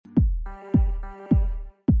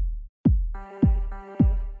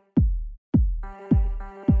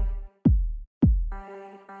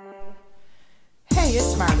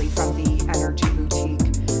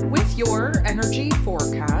energy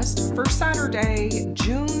forecast for Saturday,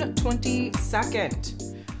 June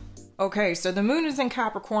 22nd. Okay, so the moon is in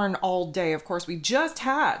Capricorn all day. Of course, we just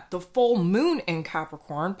had the full moon in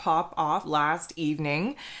Capricorn pop off last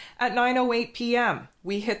evening at 9:08 p.m.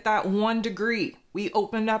 We hit that 1 degree. We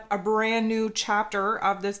opened up a brand new chapter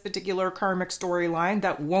of this particular karmic storyline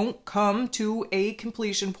that won't come to a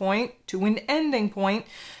completion point, to an ending point,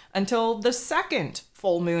 until the second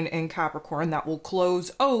full moon in Capricorn that will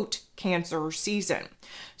close out Cancer season.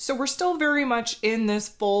 So we're still very much in this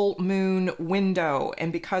full moon window.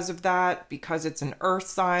 And because of that, because it's an earth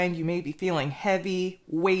sign, you may be feeling heavy,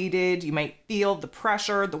 weighted. You might feel the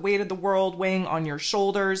pressure, the weight of the world weighing on your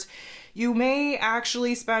shoulders. You may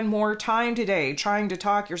actually spend more time today trying to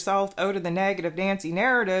talk yourself out of the negative Nancy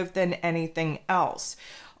narrative than anything else.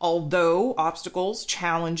 Although obstacles,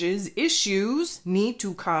 challenges, issues need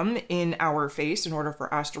to come in our face in order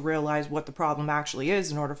for us to realize what the problem actually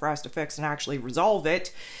is, in order for us to fix and actually resolve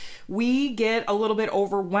it, we get a little bit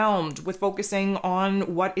overwhelmed with focusing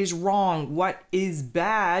on what is wrong, what is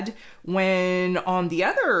bad, when on the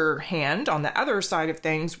other hand, on the other side of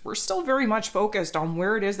things, we're still very much focused on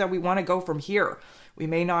where it is that we want to go from here. We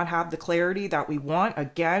may not have the clarity that we want.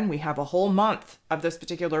 Again, we have a whole month of this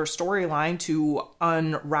particular storyline to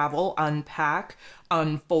unravel, unpack,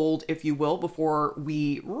 unfold, if you will, before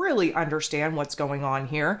we really understand what's going on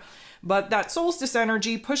here. But that solstice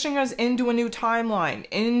energy pushing us into a new timeline,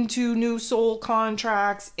 into new soul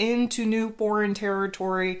contracts, into new foreign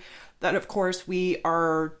territory that, of course, we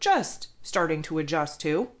are just starting to adjust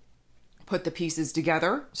to. Put the pieces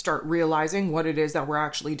together, start realizing what it is that we're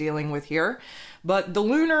actually dealing with here. But the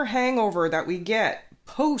lunar hangover that we get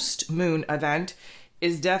post-moon event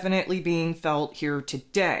is definitely being felt here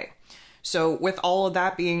today. So with all of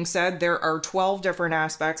that being said, there are 12 different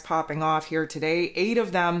aspects popping off here today. 8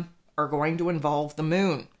 of them are going to involve the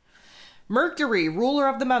moon. Mercury, ruler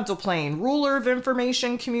of the mental plane, ruler of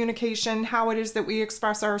information, communication, how it is that we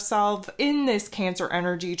express ourselves in this Cancer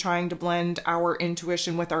energy, trying to blend our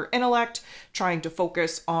intuition with our intellect, trying to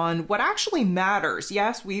focus on what actually matters.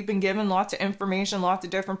 Yes, we've been given lots of information, lots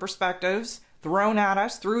of different perspectives thrown at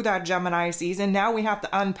us through that Gemini season. Now we have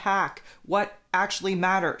to unpack what actually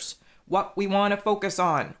matters, what we want to focus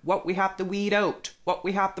on, what we have to weed out, what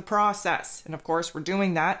we have to process. And of course, we're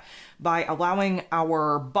doing that by allowing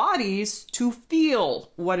our bodies to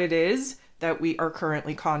feel what it is that we are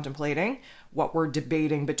currently contemplating, what we're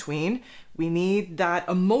debating between. We need that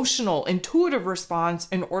emotional, intuitive response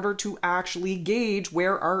in order to actually gauge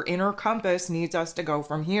where our inner compass needs us to go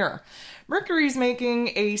from here. Mercury's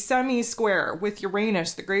making a semi-square with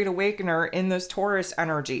Uranus, the Great Awakener, in this Taurus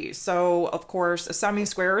energy. So, of course, a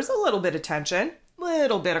semi-square is a little bit of tension, a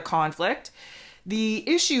little bit of conflict. The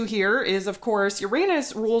issue here is, of course,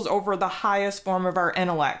 Uranus rules over the highest form of our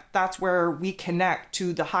intellect. That's where we connect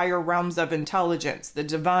to the higher realms of intelligence, the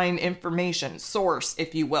divine information source,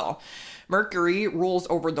 if you will. Mercury rules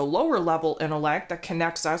over the lower level intellect that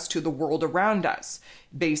connects us to the world around us.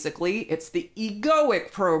 Basically, it's the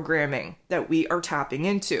egoic programming that we are tapping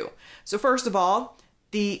into. So first of all,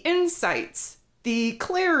 the insights, the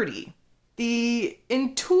clarity, the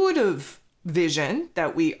intuitive vision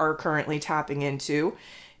that we are currently tapping into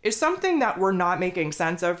is something that we're not making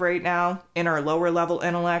sense of right now in our lower level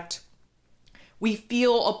intellect. We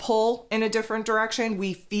feel a pull in a different direction.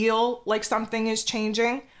 We feel like something is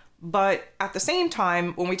changing. But at the same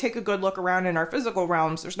time, when we take a good look around in our physical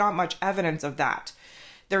realms, there's not much evidence of that.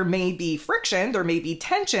 There may be friction, there may be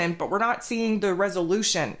tension, but we're not seeing the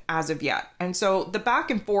resolution as of yet. And so the back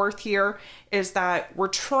and forth here is that we're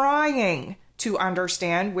trying to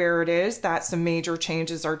understand where it is that some major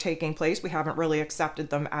changes are taking place. We haven't really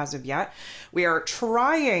accepted them as of yet. We are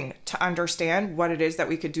trying to understand what it is that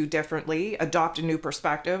we could do differently, adopt a new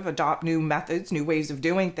perspective, adopt new methods, new ways of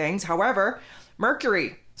doing things. However,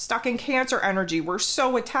 Mercury, stuck in Cancer energy, we're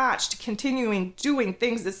so attached to continuing doing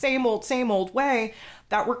things the same old way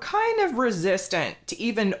that we're kind of resistant to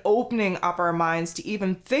even opening up our minds to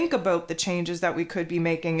even think about the changes that we could be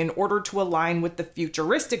making in order to align with the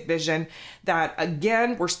futuristic vision that,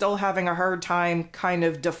 again, we're still having a hard time kind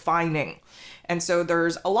of defining. And so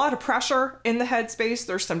there's a lot of pressure in the head space.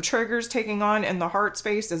 There's some triggers taking on in the heart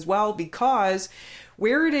space as well, because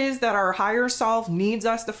where it is that our higher self needs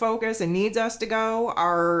us to focus and needs us to go,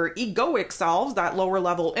 our egoic selves, that lower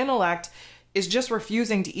level intellect, is just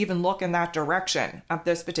refusing to even look in that direction at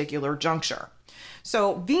this particular juncture.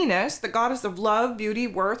 So Venus, the goddess of love, beauty,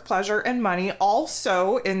 worth, pleasure, and money,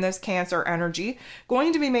 also in this Cancer energy,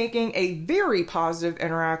 going to be making a very positive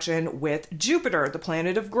interaction with Jupiter, the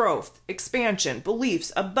planet of growth, expansion,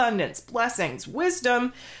 beliefs, abundance, blessings,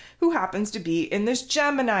 wisdom, who happens to be in this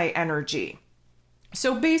Gemini energy.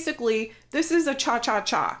 So basically, this is a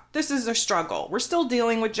cha-cha-cha. This is a struggle. We're still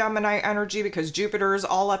dealing with Gemini energy because Jupiter is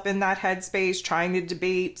all up in that headspace trying to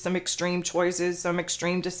debate some extreme choices, some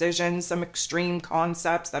extreme decisions, some extreme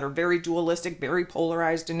concepts that are very dualistic, very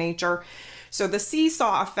polarized in nature. So the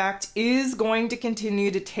seesaw effect is going to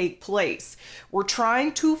continue to take place. We're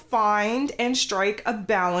trying to find and strike a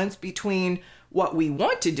balance between what we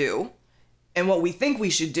want to do and what we think we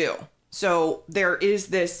should do. So there is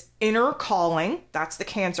this inner calling, that's the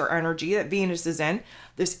Cancer energy that Venus is in,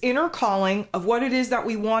 this inner calling of what it is that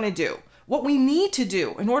we want to do, what we need to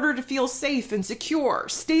do in order to feel safe and secure,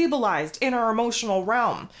 stabilized in our emotional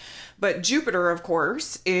realm. But Jupiter, of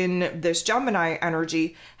course, in this Gemini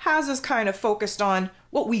energy has us kind of focused on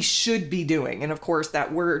what we should be doing. And of course,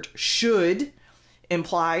 that word should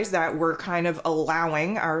implies that we're kind of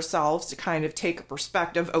allowing ourselves to kind of take a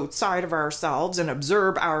perspective outside of ourselves and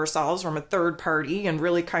observe ourselves from a third party and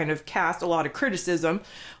really kind of cast a lot of criticism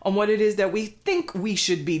on what it is that we think we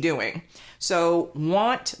should be doing. So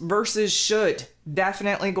want versus should,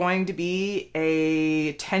 definitely going to be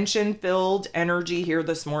a tension-filled energy here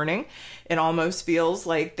this morning. It almost feels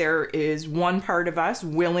like there is one part of us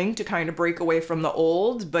willing to kind of break away from the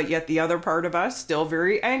old, but yet the other part of us still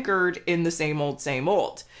very anchored in the same old, same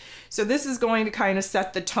old. So this is going to kind of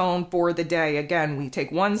set the tone for the day. Again, we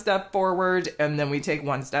take one step forward and then we take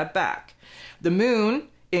one step back. The moon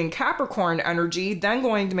in Capricorn energy, then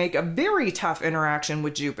going to make a very tough interaction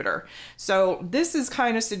with Jupiter. So this is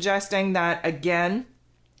kind of suggesting that, again,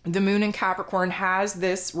 the moon in Capricorn has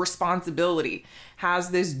this responsibility,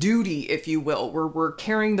 has this duty, if you will, where we're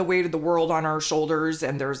carrying the weight of the world on our shoulders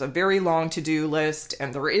and there's a very long to-do list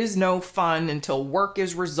and there is no fun until work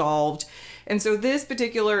is resolved. And so this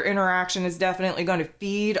particular interaction is definitely going to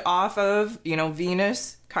feed off of,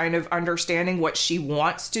 Venus kind of understanding what she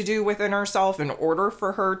wants to do within herself in order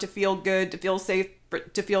for her to feel good, to feel safe,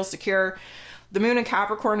 to feel secure. The moon in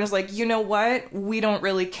Capricorn is like, you know what? We don't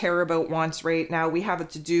really care about wants right now. We have a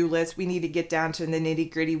to-do list. We need to get down to the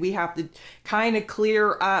nitty-gritty. We have to kind of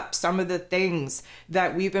clear up some of the things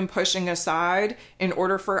that we've been pushing aside in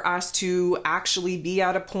order for us to actually be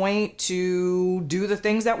at a point to do the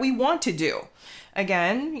things that we want to do.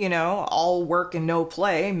 Again, all work and no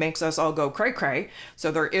play makes us all go cray-cray.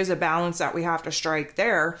 So there is a balance that we have to strike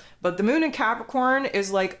there. But the moon in Capricorn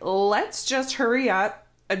is like, let's just hurry up,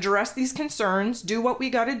 address these concerns, do what we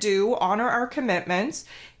got to do, honor our commitments,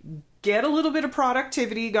 get a little bit of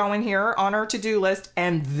productivity going here on our to-do list,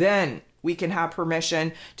 and then we can have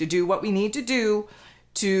permission to do what we need to do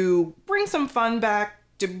to bring some fun back,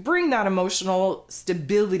 to bring that emotional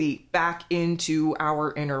stability back into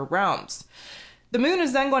our inner realms. The moon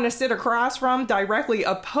is then going to sit across from, directly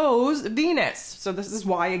oppose Venus. So this is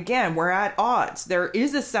why, again, we're at odds. There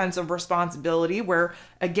is a sense of responsibility where,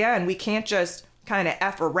 again, we can't just kind of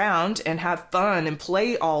F around and have fun and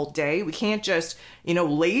play all day. We can't just,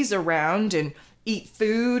 laze around and eat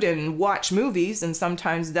food and watch movies. And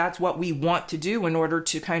sometimes that's what we want to do in order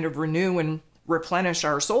to kind of renew and replenish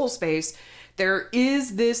our soul space. There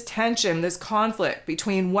is this tension, this conflict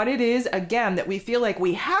between what it is, again, that we feel like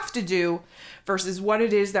we have to do versus what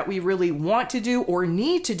it is that we really want to do or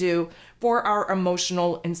need to do for our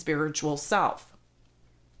emotional and spiritual self.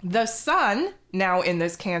 The sun, now in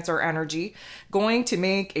this Cancer energy, going to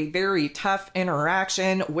make a very tough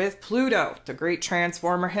interaction with Pluto, the great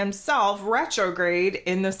transformer himself, retrograde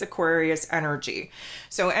in this Aquarius energy.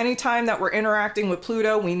 So anytime that we're interacting with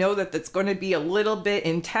Pluto, we know that it's going to be a little bit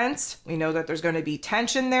intense. We know that there's going to be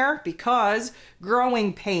tension there because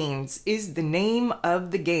growing pains is the name of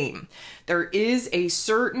the game. There is a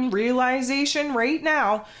certain realization right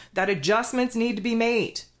now that adjustments need to be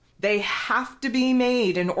made. They have to be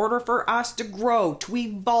made in order for us to grow, to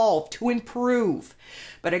evolve, to improve.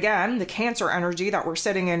 But again, the Cancer energy that we're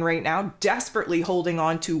sitting in right now, desperately holding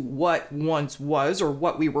on to what once was or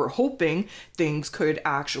what we were hoping things could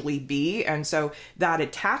actually be. And so that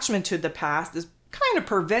attachment to the past is kind of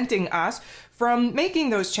preventing us from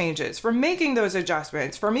making those changes, from making those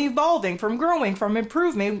adjustments, from evolving, from growing, from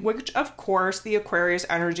improving, which of course the Aquarius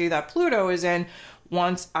energy that Pluto is in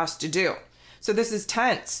wants us to do. So this is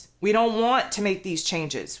tense. We don't want to make these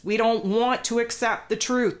changes. We don't want to accept the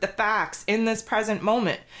truth, the facts in this present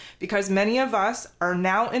moment, because many of us are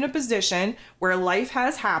now in a position where life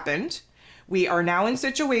has happened. We are now in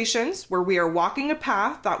situations where we are walking a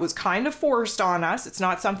path that was kind of forced on us. It's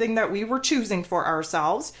not something that we were choosing for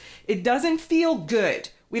ourselves. It doesn't feel good.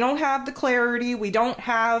 We don't have the clarity. We don't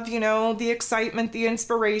have, the excitement, the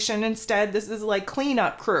inspiration. Instead, this is like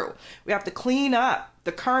cleanup crew. We have to clean up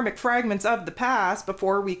the karmic fragments of the past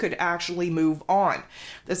before we could actually move on.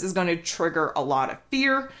 This is going to trigger a lot of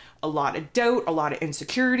fear, a lot of doubt, a lot of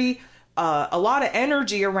insecurity, a lot of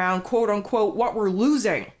energy around quote unquote what we're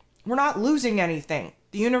losing. We're not losing anything.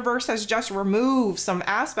 The universe has just removed some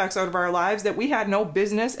aspects out of our lives that we had no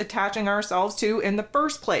business attaching ourselves to in the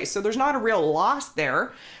first place. So there's not a real loss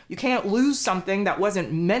there. You can't lose something that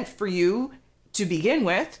wasn't meant for you to begin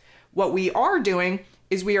with. What we are doing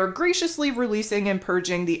is we are graciously releasing and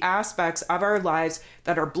purging the aspects of our lives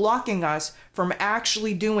that are blocking us from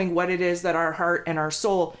actually doing what it is that our heart and our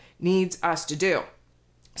soul needs us to do.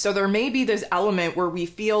 So there may be this element where we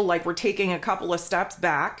feel like we're taking a couple of steps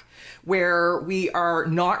back, where we are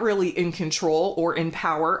not really in control or in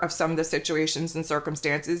power of some of the situations and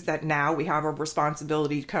circumstances that now we have a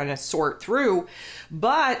responsibility to kind of sort through.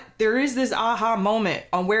 But there is this aha moment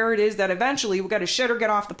on where it is that eventually we've got to shit or get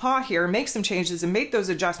off the pot here, make some changes and make those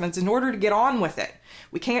adjustments in order to get on with it.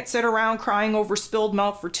 We can't sit around crying over spilled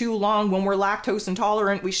milk for too long. When we're lactose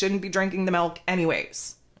intolerant, we shouldn't be drinking the milk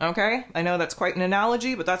anyways. Okay, I know that's quite an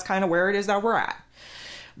analogy, but that's kind of where it is that we're at.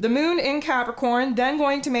 The moon in Capricorn then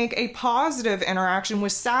going to make a positive interaction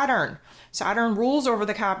with Saturn. Saturn rules over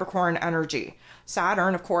the Capricorn energy.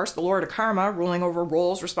 Saturn, of course, the Lord of Karma, ruling over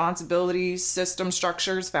roles, responsibilities, system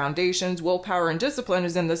structures, foundations, willpower, and discipline,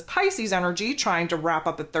 is in this Pisces energy, trying to wrap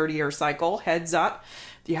up a 30-year cycle. Heads up,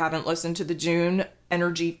 if you haven't listened to the June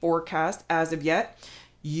energy forecast as of yet,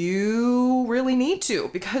 you really need to,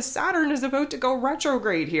 because Saturn is about to go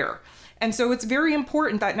retrograde here. And so it's very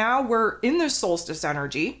important that now we're in this solstice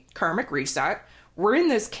energy, karmic reset. We're in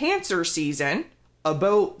this Cancer season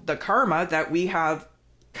about the karma that we have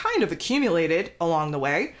kind of accumulated along the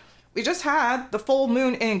way. We just had the full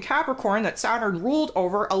moon in Capricorn that Saturn ruled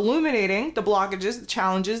over, illuminating the blockages, the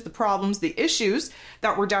challenges, the problems, the issues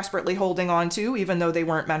that we're desperately holding on to, even though they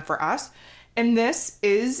weren't meant for us. And this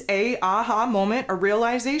is a aha moment, a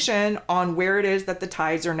realization on where it is that the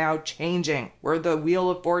tides are now changing, where the wheel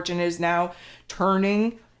of fortune is now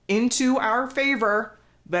turning into our favor.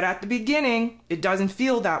 But at the beginning, it doesn't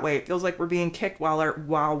feel that way. It feels like we're being kicked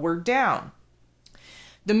while we're down.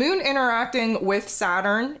 The moon interacting with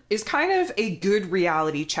Saturn is kind of a good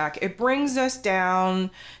reality check. It brings us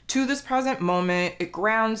down to this present moment. It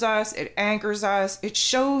grounds us, it anchors us, it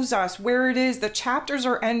shows us where it is the chapters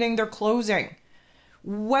are ending, they're closing.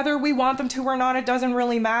 Whether we want them to or not, it doesn't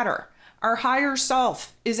really matter. Our higher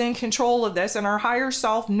self is in control of this, and our higher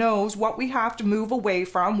self knows what we have to move away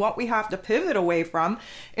from, what we have to pivot away from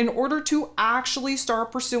in order to actually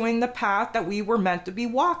start pursuing the path that we were meant to be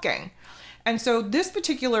walking. And so this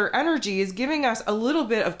particular energy is giving us a little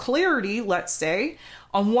bit of clarity, let's say,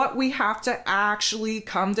 on what we have to actually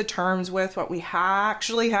come to terms with, what we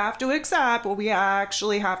actually have to accept, what we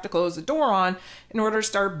actually have to close the door on in order to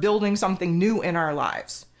start building something new in our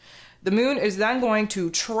lives. The moon is then going to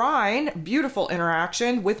trine, beautiful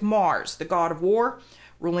interaction, with Mars, the god of war,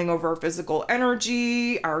 ruling over our physical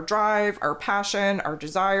energy, our drive, our passion, our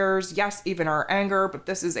desires, yes, even our anger, but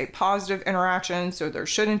this is a positive interaction, so there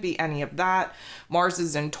shouldn't be any of that. Mars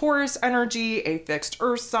is in Taurus energy, a fixed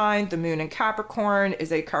earth sign. The moon in Capricorn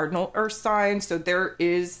is a cardinal earth sign, so there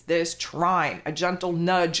is this trine, a gentle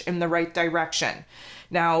nudge in the right direction.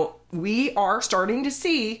 Now, we are starting to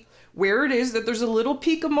see where it is that there's a little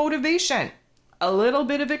peak of motivation, a little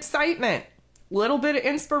bit of excitement, little bit of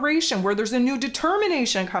inspiration, where there's a new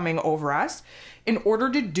determination coming over us in order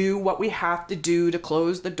to do what we have to do to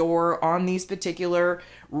close the door on these particular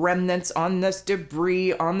remnants, on this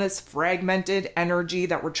debris, on this fragmented energy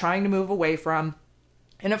that we're trying to move away from.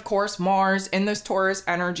 And of course, Mars in this Taurus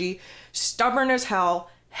energy, stubborn as hell,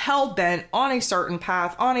 hell-bent on a certain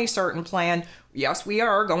path, on a certain plan. Yes, we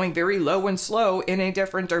are going very low and slow in a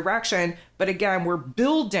different direction, but again, we're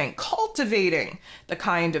building, cultivating the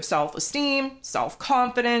kind of self-esteem,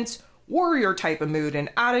 self-confidence, warrior type of mood and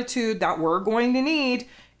attitude that we're going to need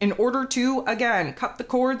in order to, again, cut the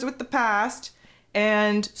cords with the past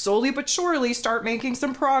and slowly but surely start making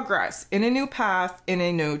some progress in a new path, in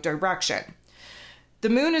a new direction. The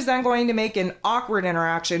moon is then going to make an awkward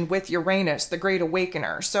interaction with Uranus, the Great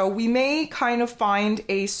Awakener. So we may kind of find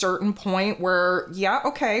a certain point where, yeah,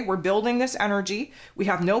 okay, we're building this energy. We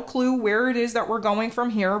have no clue where it is that we're going from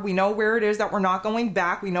here. We know where it is that we're not going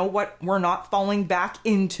back. We know what we're not falling back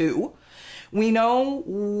into. We know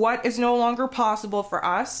what is no longer possible for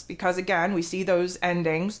us because, again, we see those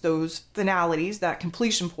endings, those finalities, that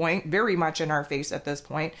completion point very much in our face at this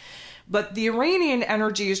point. But the Uranian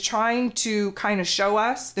energy is trying to kind of show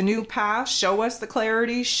us the new path, show us the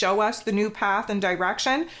clarity, show us the new path and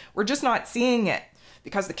direction. We're just not seeing it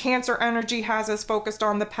because the Cancer energy has us focused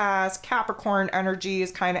on the past. Capricorn energy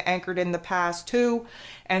is kind of anchored in the past too.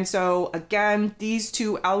 And so again, these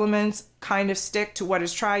two elements kind of stick to what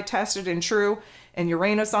is tried, tested, and true. And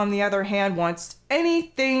Uranus, on the other hand, wants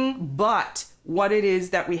anything but what it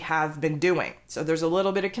is that we have been doing. So there's a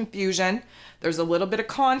little bit of confusion. There's a little bit of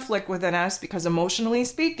conflict within us because emotionally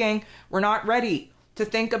speaking, we're not ready to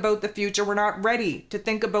think about the future. We're not ready to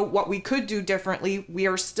think about what we could do differently. We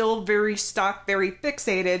are still very stuck, very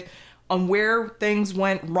fixated on where things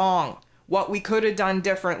went wrong, what we could have done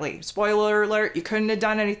differently. Spoiler alert, you couldn't have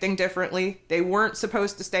done anything differently. They weren't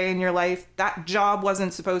supposed to stay in your life. That job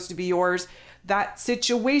wasn't supposed to be yours. That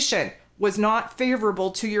situation was not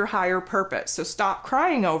favorable to your higher purpose. So stop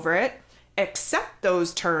crying over it. Accept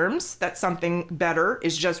those terms that something better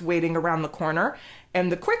is just waiting around the corner.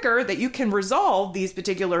 And the quicker that you can resolve these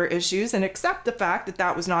particular issues and accept the fact that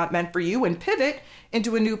that was not meant for you and pivot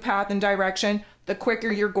into a new path and direction, the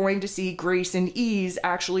quicker you're going to see grace and ease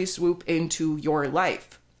actually swoop into your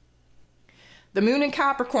life. The moon in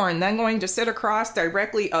Capricorn then going to sit across,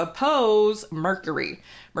 directly oppose Mercury.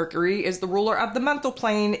 Mercury is the ruler of the mental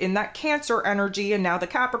plane in that Cancer energy, and now the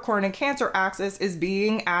Capricorn and Cancer axis is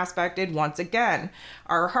being aspected once again.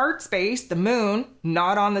 Our heart space, the moon,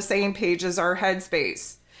 not on the same page as our head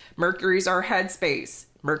space. Mercury's our head space.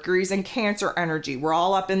 Mercury's in Cancer energy. We're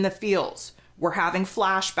all up in the feels. We're having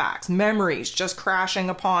flashbacks, memories just crashing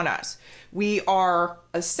upon us. We are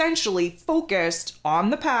essentially focused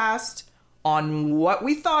on the past, on what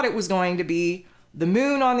we thought it was going to be. The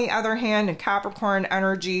moon, on the other hand, in Capricorn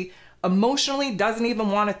energy, emotionally doesn't even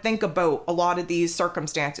want to think about a lot of these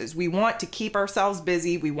circumstances. We want to keep ourselves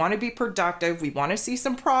busy. We want to be productive. We want to see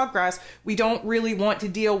some progress. We don't really want to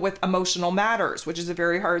deal with emotional matters, which is a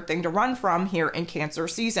very hard thing to run from here in Cancer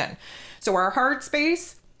season. So our heart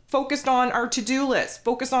space, focused on our to-do list,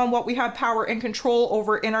 focus on what we have power and control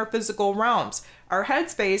over in our physical realms. Our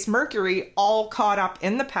headspace, Mercury, all caught up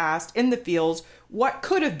in the past, in the fields, what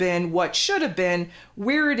could have been, what should have been,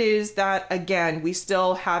 where it is that, again, we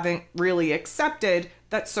still haven't really accepted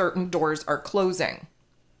that certain doors are closing.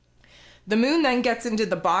 The moon then gets into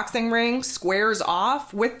the boxing ring, squares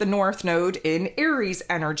off with the North Node in Aries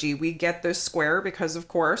energy. We get this square because, of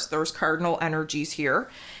course, there's cardinal energies here.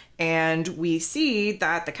 And we see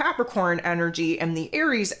that the Capricorn energy and the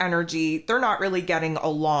Aries energy, they're not really getting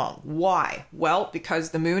along. Why? Well,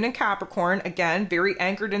 because the moon in Capricorn, again, very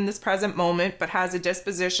anchored in this present moment, but has a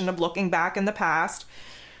disposition of looking back in the past.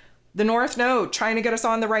 The North Node trying to get us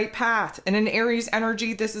on the right path. And in Aries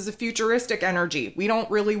energy, this is a futuristic energy. We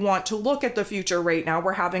don't really want to look at the future right now.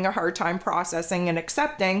 We're having a hard time processing and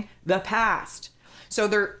accepting the past. So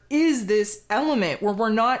there is this element where we're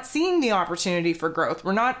not seeing the opportunity for growth.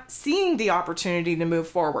 We're not seeing the opportunity to move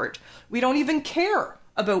forward. We don't even care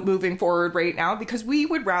about moving forward right now because we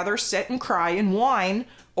would rather sit and cry and whine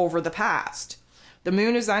over the past. The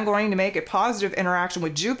moon is then going to make a positive interaction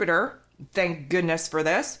with Jupiter. Thank goodness for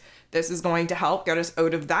this. This is going to help get us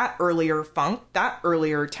out of that earlier funk, that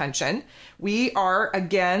earlier tension. We are,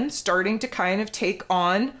 again, starting to kind of take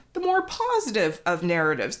on the more positive of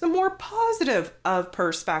narratives, the more positive of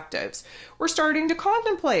perspectives. We're starting to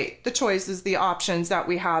contemplate the choices, the options that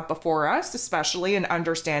we have before us, especially in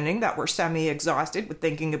understanding that we're semi-exhausted with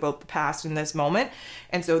thinking about the past in this moment.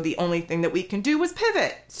 And so the only thing that we can do is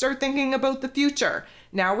pivot, start thinking about the future.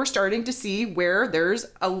 Now we're starting to see where there's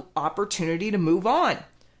an opportunity to move on,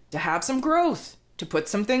 to have some growth, to put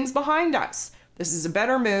some things behind us. This is a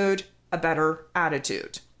better mood, a better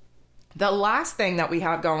attitude. The last thing that we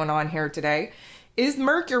have going on here today is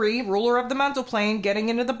Mercury, ruler of the mental plane, getting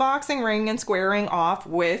into the boxing ring and squaring off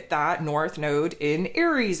with that North Node in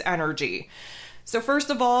Aries energy. So first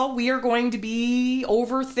of all, we are going to be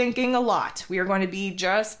overthinking a lot. We are going to be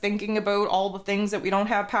just thinking about all the things that we don't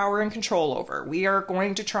have power and control over. We are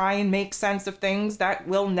going to try and make sense of things that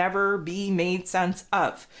will never be made sense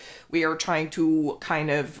of. We are trying to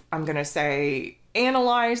kind of, I'm going to say,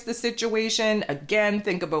 analyze the situation. Again,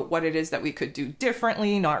 think about what it is that we could do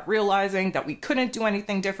differently, not realizing that we couldn't do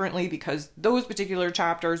anything differently because those particular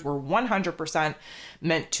chapters were 100%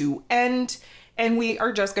 meant to end. And we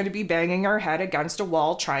are just going to be banging our head against a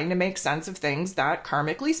wall trying to make sense of things that,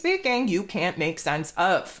 karmically speaking, you can't make sense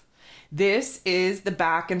of. This is the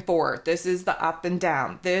back and forth. This is the up and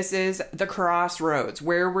down. This is the crossroads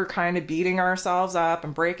where we're kind of beating ourselves up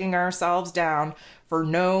and breaking ourselves down for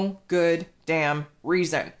no good damn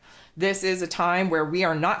reason. This is a time where we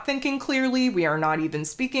are not thinking clearly. We are not even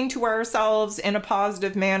speaking to ourselves in a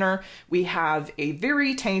positive manner. We have a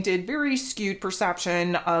very tainted, very skewed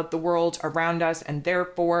perception of the world around us, and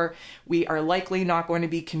therefore we are likely not going to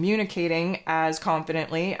be communicating as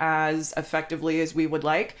confidently, as effectively as we would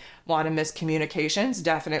like. A lot of miscommunications,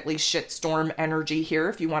 definitely shitstorm energy here.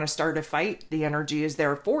 If you want to start a fight, the energy is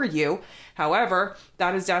there for you. However,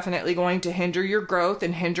 that is definitely going to hinder your growth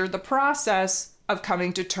and hinder the process of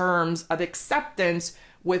coming to terms of acceptance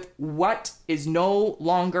with what is no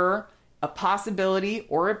longer a possibility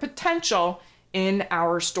or a potential in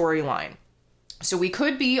our storyline. So we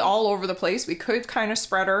could be all over the place. We could kind of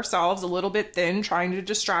spread ourselves a little bit thin, trying to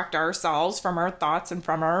distract ourselves from our thoughts and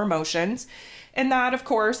from our emotions. And that, of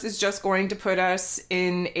course, is just going to put us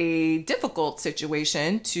in a difficult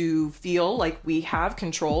situation to feel like we have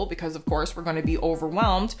control, because, of course, we're going to be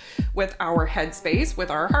overwhelmed with our head space, with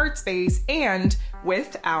our heart space, and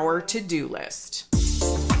with our to-do list.